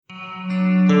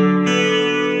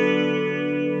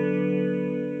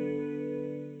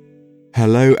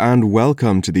Hello and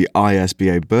welcome to the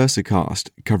ISBA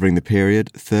Bursarcast, covering the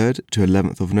period 3rd to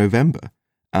 11th of November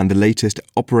and the latest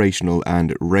operational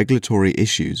and regulatory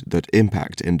issues that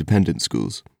impact independent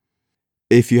schools.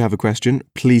 If you have a question,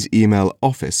 please email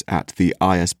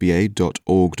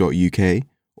office@theisba.org.uk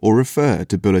or refer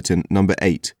to Bulletin number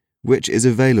 8, which is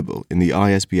available in the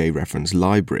ISBA Reference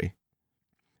Library.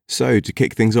 So, to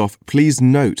kick things off, please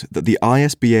note that the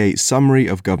ISBA Summary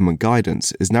of Government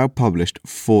Guidance is now published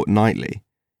fortnightly,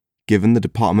 given the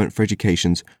Department for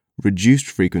Education's reduced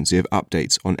frequency of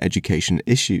updates on education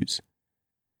issues.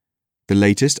 The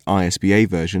latest ISBA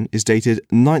version is dated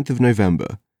 9th of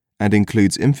November and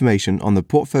includes information on the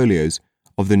portfolios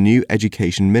of the new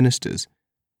education ministers,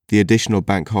 the additional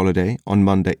bank holiday on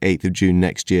Monday 8th of June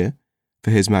next year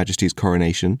for His Majesty's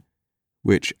coronation,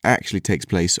 which actually takes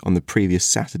place on the previous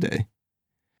Saturday,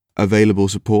 available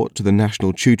support to the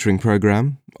National Tutoring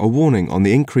Programme, a warning on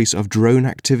the increase of drone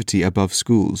activity above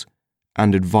schools,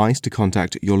 and advice to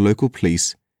contact your local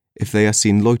police if they are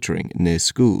seen loitering near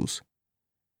schools,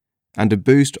 and a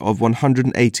boost of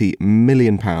 £180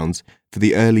 million for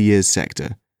the early years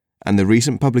sector, and the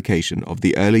recent publication of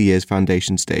the Early Years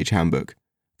Foundation Stage Handbook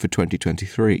for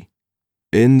 2023.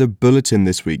 In the bulletin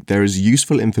this week, there is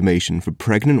useful information for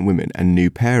pregnant women and new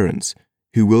parents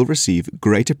who will receive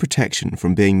greater protection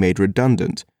from being made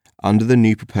redundant under the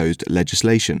new proposed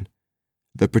legislation.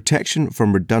 The Protection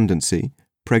from Redundancy,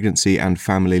 Pregnancy and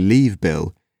Family Leave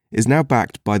Bill is now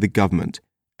backed by the government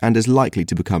and is likely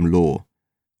to become law.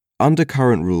 Under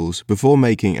current rules, before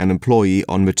making an employee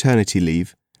on maternity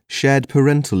leave, shared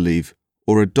parental leave,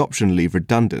 or adoption leave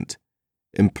redundant,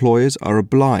 employers are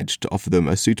obliged to offer them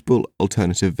a suitable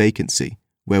alternative vacancy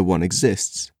where one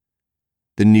exists.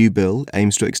 The new bill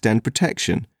aims to extend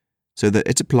protection so that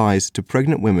it applies to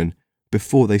pregnant women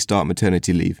before they start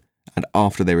maternity leave and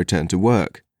after they return to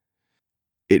work.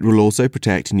 It will also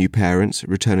protect new parents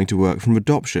returning to work from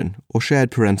adoption or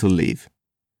shared parental leave.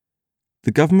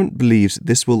 The government believes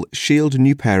this will shield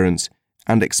new parents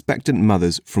and expectant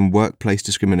mothers from workplace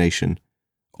discrimination,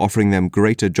 offering them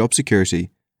greater job security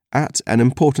at an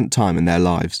important time in their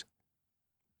lives.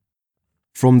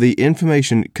 From the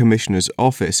Information Commissioner's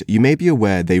Office, you may be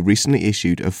aware they recently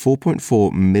issued a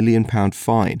 £4.4 million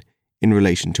fine in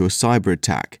relation to a cyber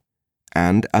attack,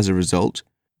 and, as a result,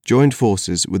 joined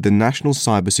forces with the National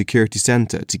Cyber Security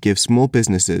Centre to give small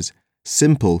businesses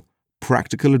simple,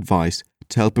 practical advice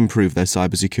to help improve their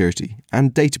cybersecurity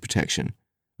and data protection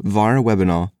via a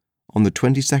webinar on the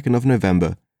 22nd of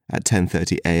November at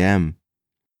 10:30 a.m.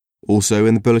 Also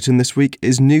in the bulletin this week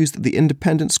is news that the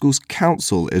Independent Schools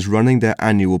Council is running their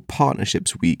annual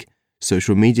Partnerships Week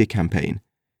social media campaign,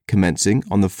 commencing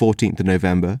on the 14th of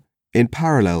November, in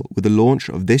parallel with the launch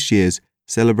of this year's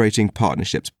Celebrating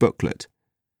Partnerships booklet.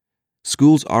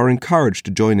 Schools are encouraged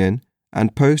to join in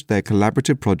and post their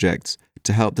collaborative projects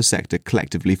to help the sector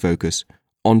collectively focus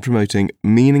on promoting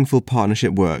meaningful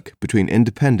partnership work between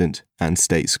independent and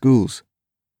state schools.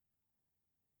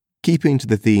 Keeping to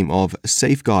the theme of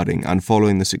safeguarding and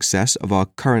following the success of our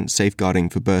current Safeguarding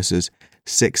for Bursars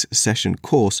 6-session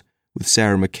course with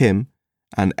Sarah McKim,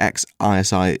 an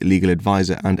ex-ISI legal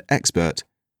advisor and expert,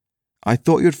 I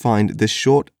thought you'd find this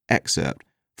short excerpt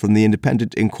from the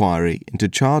independent inquiry into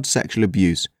child sexual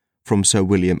abuse from Sir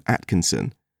William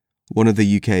Atkinson, one of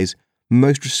the UK's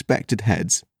most respected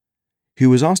heads,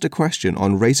 who was asked a question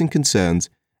on raising concerns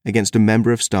against a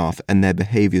member of staff and their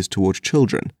behaviours towards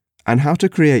children, and how to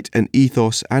create an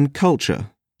ethos and culture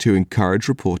to encourage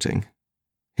reporting.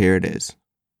 Here it is.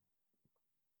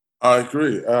 I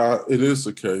agree. It is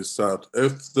the case that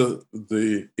if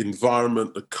the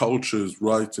environment, the culture is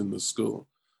right in the school,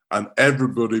 and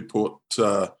everybody put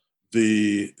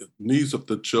the needs of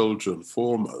the children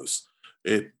foremost,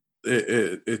 it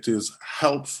is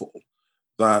helpful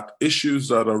that issues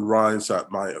that arise that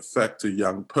might affect a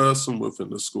young person within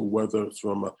the school, whether it's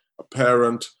from a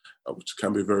parent, which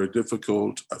can be very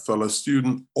difficult, a fellow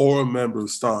student, or a member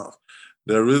of staff,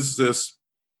 there is this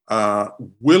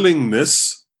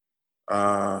willingness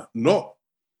to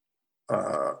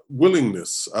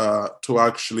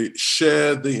actually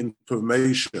share the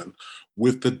information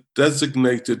with the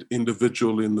designated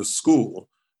individual in the school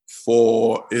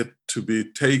for it to be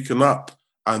taken up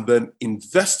and then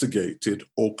investigated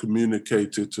or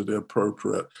communicated to the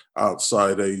appropriate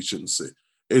outside agency.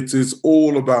 It is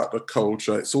all about the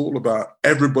culture. It's all about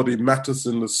everybody matters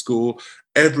in the school.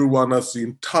 Everyone has the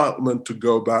entitlement to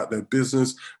go about their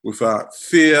business without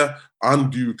fear,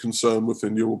 undue concern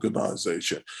within the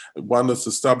organization. And one has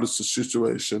established a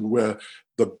situation where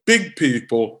the big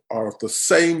people are of the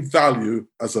same value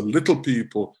as the little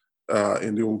people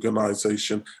in the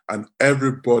organization, and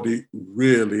everybody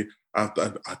really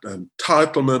an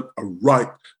entitlement, a right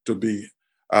to be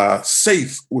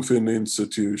safe within the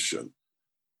institution.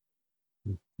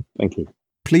 Thank you.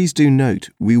 Please do note,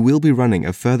 we will be running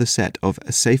a further set of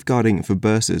Safeguarding for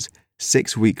Bursars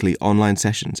 6 weekly online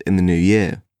sessions in the new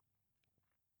year.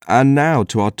 And now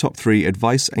to our top 3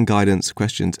 advice and guidance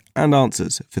questions and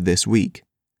answers for this week.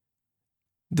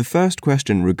 The first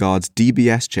question regards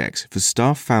DBS checks for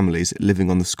staff families living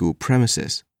on the school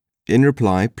premises. In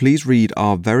reply, please read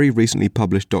our very recently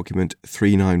published document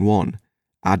 391,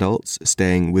 Adults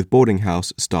Staying with Boarding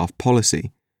House Staff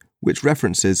Policy, which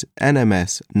references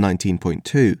NMS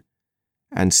 19.2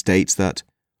 and states that,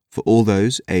 for all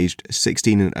those aged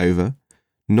 16 and over,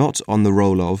 not on the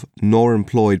roll of nor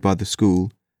employed by the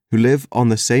school, who live on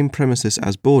the same premises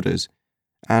as boarders,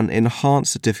 an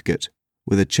enhanced certificate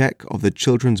with a check of the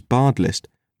children's barred list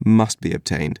must be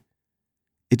obtained.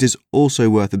 It is also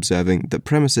worth observing that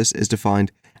premises is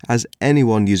defined as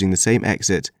anyone using the same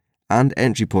exit and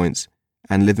entry points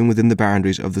and living within the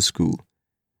boundaries of the school,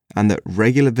 and that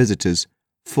regular visitors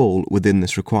fall within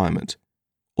this requirement,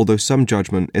 although some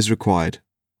judgment is required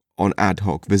on ad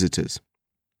hoc visitors.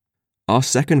 Our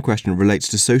second question relates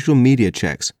to social media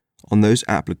checks on those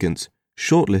applicants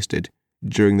shortlisted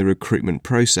during the recruitment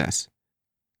process.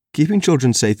 Keeping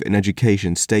Children Safe in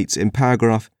Education states in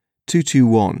paragraph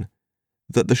 221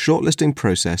 that the shortlisting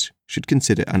process should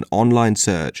consider an online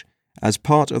search as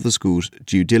part of the school's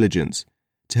due diligence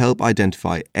to help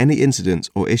identify any incidents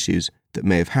or issues that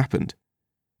may have happened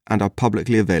and are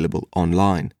publicly available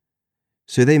online,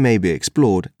 so they may be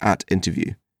explored at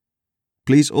interview.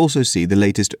 Please also see the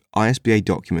latest ISBA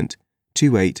document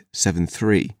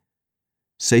 2873,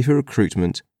 Safer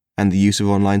Recruitment and the Use of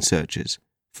Online Searches,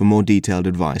 for more detailed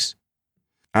advice.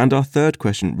 And our third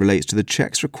question relates to the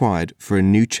checks required for a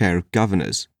new chair of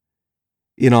governors.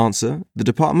 In answer, the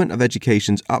Department of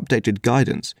Education's updated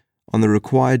guidance on the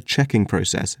required checking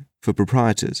process for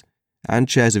proprietors and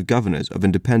chairs of governors of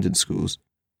independent schools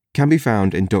can be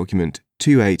found in document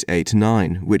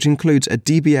 2889, which includes a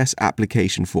DBS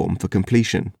application form for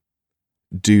completion.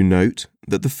 Do note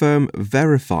that the firm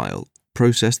Verifile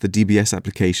process the DBS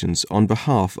applications on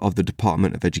behalf of the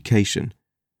Department of Education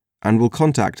and will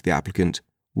contact the applicant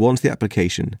once the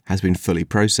application has been fully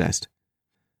processed.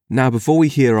 Now, before we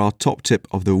hear our top tip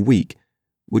of the week,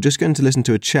 we're just going to listen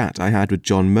to a chat I had with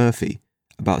John Murphie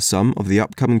about some of the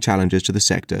upcoming challenges to the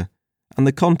sector and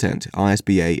the content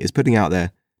ISBA is putting out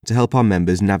there to help our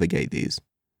members navigate these.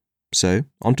 So,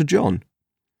 on to John.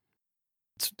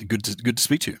 It's good to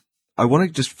speak to you. I want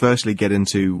to just firstly get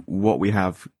into what we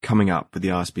have coming up with the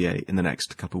ISBA in the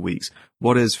next couple of weeks.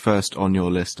 What is first on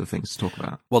your list of things to talk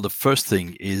about? Well, the first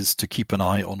thing is to keep an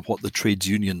eye on what the trades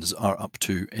unions are up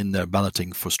to in their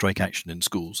balloting for strike action in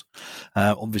schools.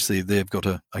 Obviously, they've got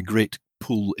a great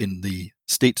pool in the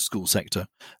state school sector,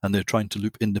 and they're trying to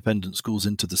loop independent schools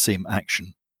into the same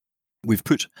action. We've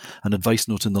put an advice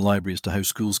note in the library as to how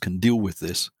schools can deal with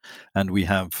this, and we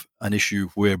have an issue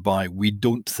whereby we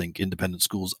don't think independent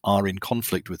schools are in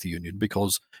conflict with the union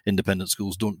because independent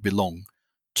schools don't belong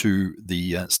to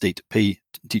the state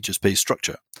teachers' pay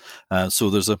structure. So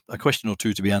there's a question or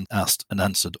two to be asked and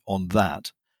answered on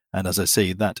that. And as I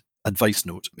say, that advice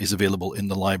note is available in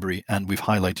the library, and we've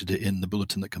highlighted it in the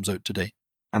bulletin that comes out today.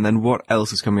 And then what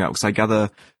else is coming up? Because I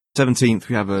gather 17th,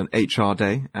 we have an HR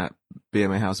day at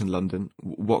BMA House in London.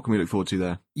 What can we look forward to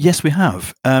there? Yes, we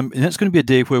have. And it's going to be a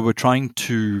day where we're trying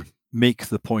to make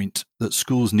the point that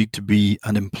schools need to be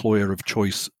an employer of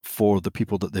choice for the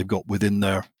people that they've got within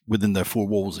their four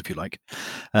walls, if you like.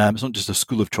 It's not just a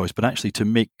school of choice, but actually to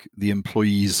make the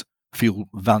employees feel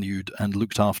valued and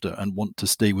looked after and want to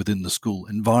stay within the school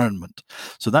environment.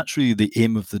 So that's really the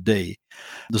aim of the day.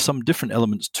 There's some different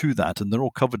elements to that, and they're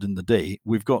all covered in the day.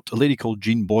 We've got a lady called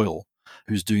Jean Boyle,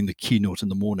 who's doing the keynote in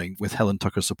the morning with Helen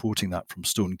Tucker supporting that from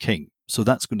Stone King. So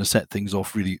that's going to set things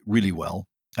off really, really well.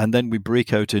 And then we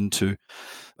break out into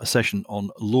a session on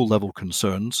low-level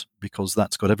concerns, because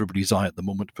that's got everybody's eye at the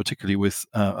moment, particularly with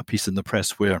a piece in the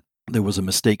press where there was a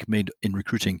mistake made in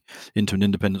recruiting into an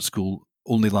independent school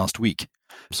only last week.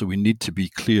 So we need to be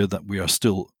clear that we are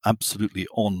still absolutely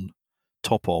on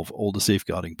top of all the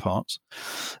safeguarding parts.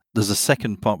 There's a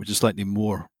second part which is slightly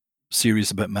more serious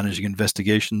about managing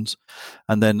investigations,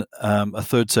 and then a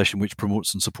third session which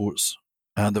promotes and supports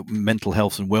the mental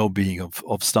health and well-being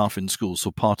of staff in schools, so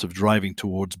part of driving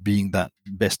towards being that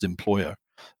best employer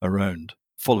around.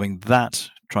 Following that,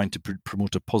 trying to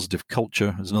promote a positive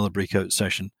culture is another breakout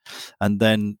session, and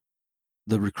then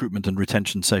the recruitment and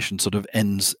retention session sort of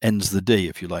ends the day,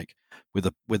 if you like, with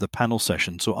a panel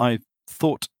session. So I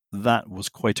thought that was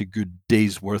quite a good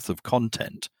day's worth of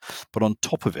content. But on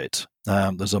top of it,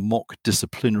 there's a mock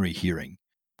disciplinary hearing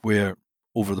where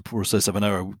over the process of an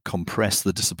hour, we compress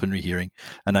the disciplinary hearing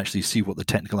and actually see what the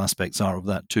technical aspects are of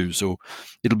that too. So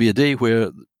it'll be a day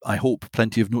where I hope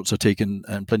plenty of notes are taken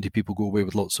and plenty of people go away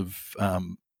with lots of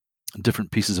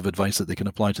different pieces of advice that they can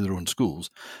apply to their own schools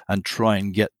and try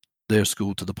and get their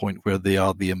school to the point where they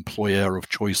are the employer of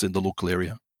choice in the local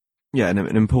area. Yeah, and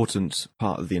an important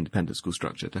part of the independent school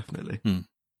structure, definitely. And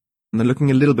then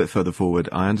looking a little bit further forward,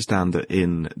 I understand that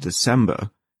in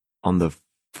December, on the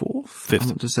 5th, I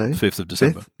want to say. 5th of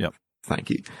December, 5th? Yeah. Thank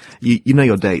you. You know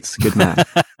your dates, good man.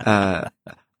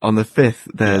 On the 5th,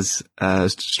 there's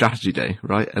Strategy Day,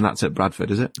 right? And that's at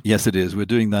Bradford, is it? Yes, it is. We're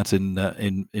doing that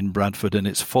in Bradford, and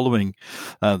it's following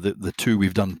the two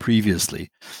we've done previously,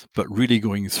 but really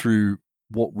going through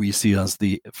what we see as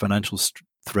the financial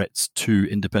threats to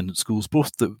independent schools,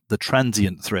 both the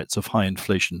transient threats of high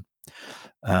inflation,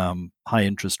 high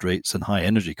interest rates and high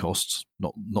energy costs,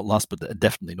 not last but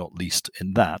definitely not least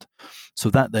in that. So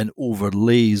that then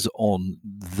overlays on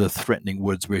the threatening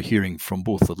words we're hearing from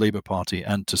both the Labour Party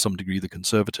and to some degree the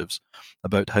Conservatives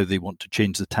about how they want to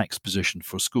change the tax position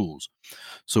for schools.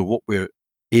 So what we're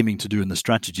aiming to do in the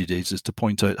strategy days is to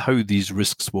point out how these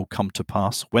risks will come to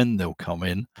pass, when they'll come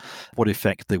in, what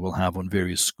effect they will have on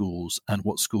various schools, and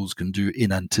what schools can do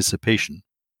in anticipation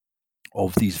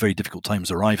of these very difficult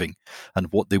times arriving,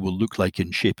 and what they will look like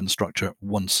in shape and structure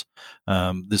once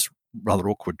this rather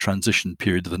awkward transition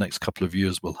period of the next couple of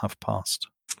years will have passed.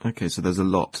 Okay, so there's a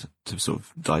lot to sort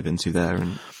of dive into there.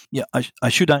 And yeah, I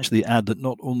should actually add that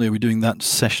not only are we doing that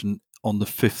session on the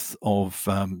 5th of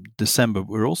December,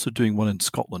 we're also doing one in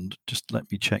Scotland. Just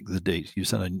let me check the date. You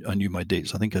said I knew my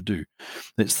dates. I think I do.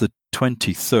 It's the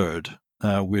 23rd.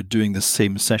 We're doing the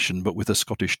same session, but with a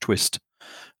Scottish twist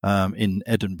in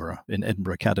Edinburgh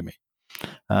Academy.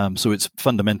 So it's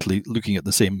fundamentally looking at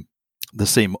the same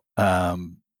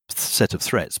set of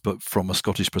threats, but from a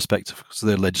Scottish perspective. So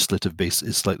their legislative base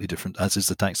is slightly different, as is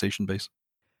the taxation base.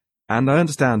 And I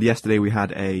understand yesterday we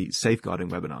had a safeguarding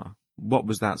webinar. What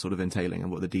was that sort of entailing, and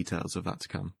what are the details of that to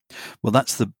come? Well,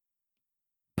 that's the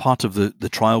part of the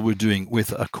trial we're doing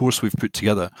with a course we've put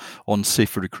together on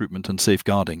safer recruitment and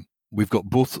safeguarding. We've got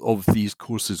both of these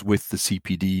courses with the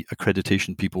CPD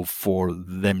accreditation people for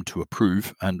them to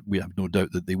approve, and we have no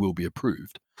doubt that they will be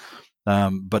approved.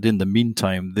 But in the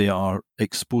meantime, they are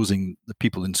exposing the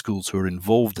people in schools who are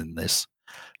involved in this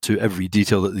to every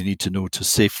detail that they need to know to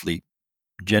safely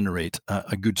generate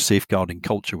a good safeguarding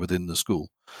culture within the school.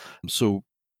 So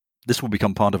this will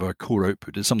become part of our core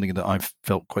output. It's something that I've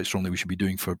felt quite strongly we should be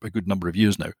doing for a good number of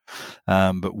years now.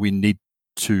 But we need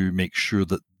to make sure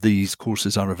that these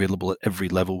courses are available at every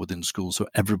level within schools, so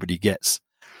everybody gets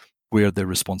where their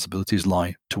responsibilities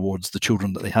lie towards the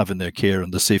children that they have in their care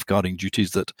and the safeguarding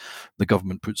duties that the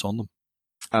government puts on them.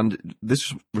 And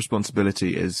this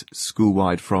responsibility is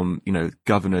school-wide, from,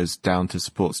 governors down to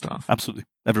support staff? Absolutely.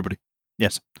 Everybody.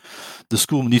 Yes. The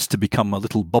school needs to become a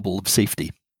little bubble of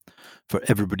safety for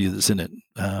everybody that's in it.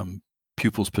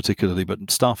 Pupils particularly,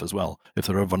 but staff as well, if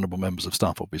there are vulnerable members of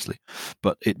staff, obviously.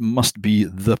 But it must be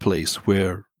the place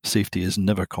where safety is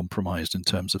never compromised in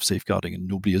terms of safeguarding, and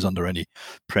nobody is under any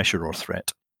pressure or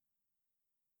threat.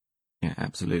 Yeah,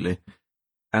 absolutely.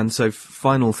 And so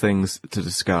final things to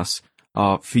discuss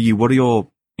are, for you, what are your,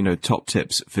 top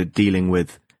tips for dealing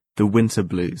with the winter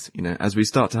blues? As we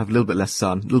start to have a little bit less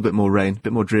sun, a little bit more rain, a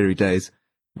bit more dreary days,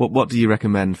 what do you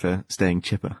recommend for staying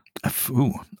chipper?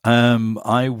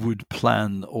 I would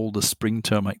plan all the spring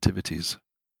term activities.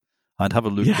 I'd have a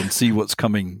look and see what's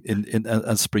coming in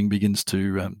as spring begins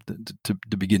to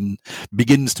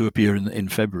appear in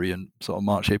February and sort of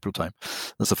March, April time.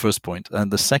 That's the first point.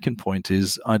 And the second point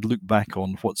is I'd look back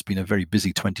on what's been a very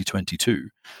busy 2022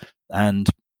 and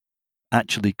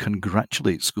actually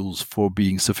congratulate schools for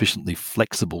being sufficiently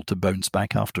flexible to bounce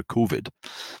back after COVID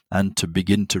and to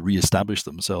begin to reestablish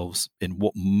themselves in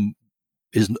what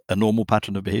is a normal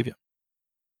pattern of behavior.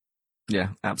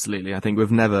 Yeah, absolutely. I think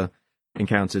we've never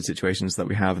encountered situations that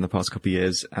we have in the past couple of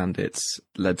years, and it's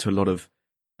led to a lot of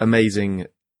amazing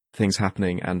things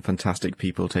happening and fantastic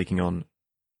people taking on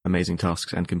amazing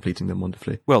tasks and completing them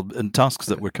wonderfully. Well, and tasks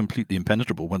that were completely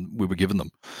impenetrable when we were given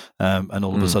them. And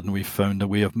all of a sudden we found a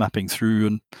way of mapping through,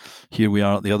 and here we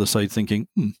are at the other side thinking,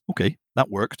 okay, that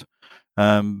worked.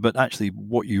 But actually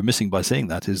what you're missing by saying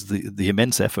that is the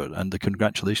immense effort and the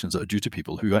congratulations that are due to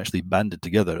people who actually banded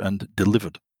together and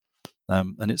delivered.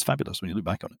 And it's fabulous when you look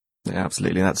back on it. Yeah,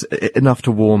 absolutely. That's enough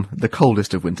to warm the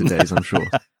coldest of winter days, I'm sure.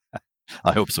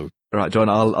 I hope so. All right, John,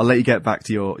 I'll let you get back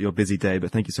to your busy day,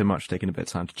 but thank you so much for taking a bit of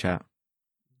time to chat.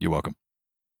 You're welcome.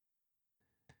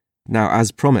 Now,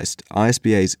 as promised,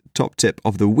 ISBA's top tip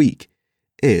of the week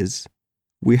is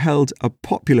we held a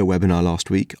popular webinar last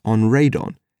week on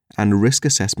radon and risk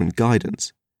assessment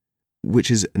guidance,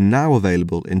 which is now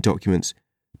available in documents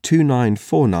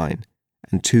 2949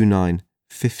 and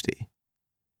 2950.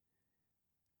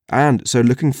 And so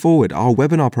looking forward, our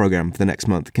webinar program for the next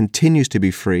month continues to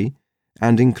be free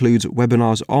and includes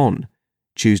webinars on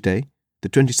Tuesday, the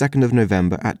 22nd of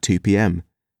November at 2 p.m,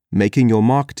 making your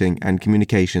marketing and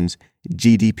communications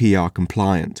GDPR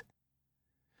compliant.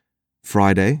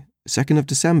 Friday, 2nd of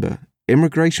December,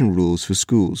 immigration rules for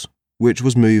schools, which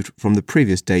was moved from the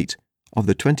previous date of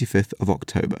the 25th of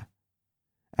October.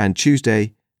 And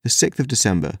Tuesday, the 6th of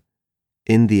December,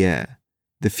 in the air,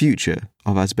 the future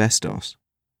of asbestos.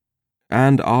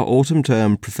 And our autumn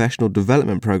term professional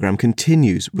development program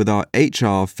continues with our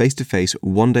HR face-to-face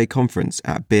one-day conference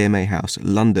at BMA House,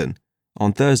 London,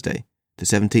 on Thursday, the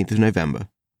 17th of November.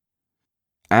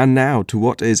 And now to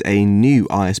what is a new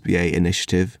ISBA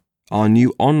initiative, our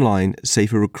new online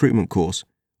Safer Recruitment course,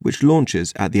 which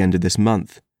launches at the end of this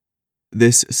month.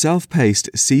 This self-paced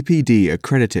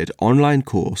CPD-accredited online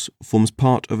course forms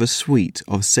part of a suite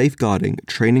of safeguarding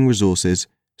training resources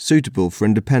suitable for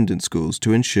independent schools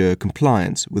to ensure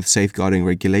compliance with safeguarding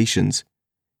regulations,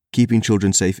 keeping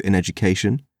children safe in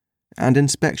education, and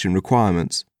inspection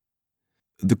requirements.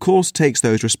 The course takes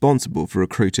those responsible for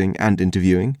recruiting and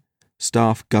interviewing,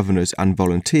 staff, governors, and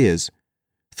volunteers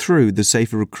through the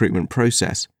safer recruitment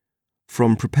process,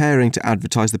 from preparing to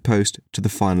advertise the post to the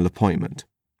final appointment.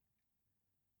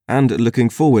 And looking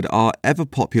forward, our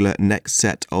ever-popular next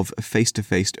set of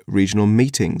face-to-face regional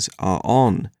meetings are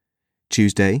on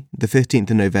Tuesday, the 15th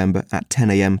of November at 10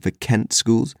 a.m. for Kent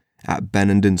schools at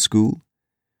Benenden School,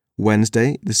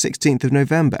 Wednesday, the 16th of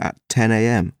November at 10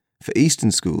 a.m. for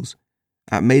Eastern schools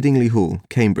at Madingley Hall,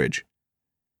 Cambridge,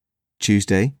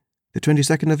 Tuesday, the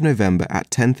 22nd of November at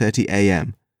 10:30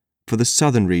 a.m. for the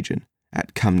Southern region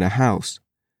at Cumnor House,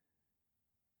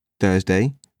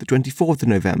 Thursday, the 24th of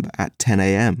November at 10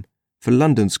 a.m. for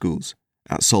London schools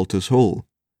at Salters Hall,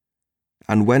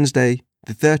 and Wednesday,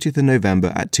 the 30th of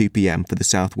November at 2 p.m. for the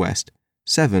South West,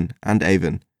 Severn and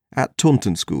Avon at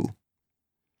Taunton School.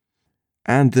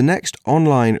 And the next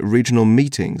online regional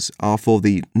meetings are for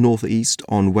the North East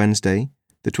on Wednesday,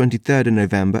 the 23rd of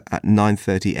November at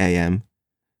 9:30 a.m,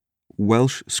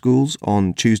 Welsh schools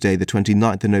on Tuesday, the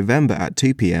 29th of November at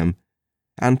 2 p.m,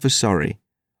 and for Surrey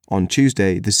on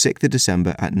Tuesday, the 6th of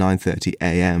December at 9:30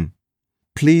 a.m.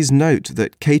 Please note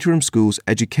that Caterham School's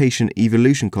Education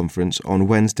Evolution Conference on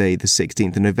Wednesday, the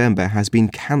 16th of November has been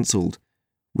cancelled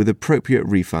with appropriate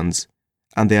refunds,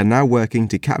 and they are now working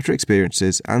to capture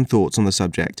experiences and thoughts on the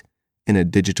subject in a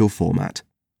digital format.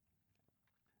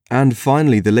 And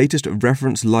finally, the latest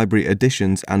reference library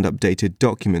additions and updated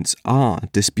documents are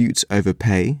disputes over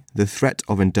pay, the threat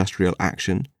of industrial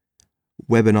action,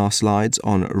 webinar slides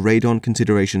on radon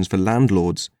considerations for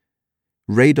landlords,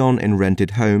 radon in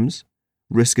rented homes,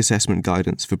 risk assessment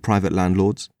guidance for private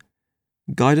landlords,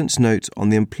 guidance note on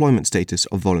the employment status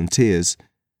of volunteers,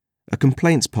 a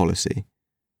complaints policy,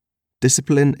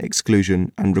 discipline,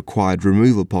 exclusion and required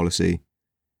removal policy,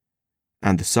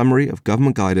 and the summary of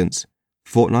government guidance,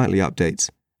 fortnightly updates,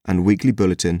 and weekly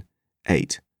bulletin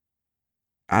 8.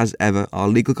 As ever, our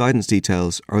legal guidance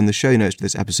details are in the show notes for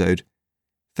this episode.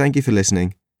 Thank you for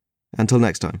listening. Until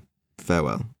next time,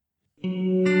 farewell.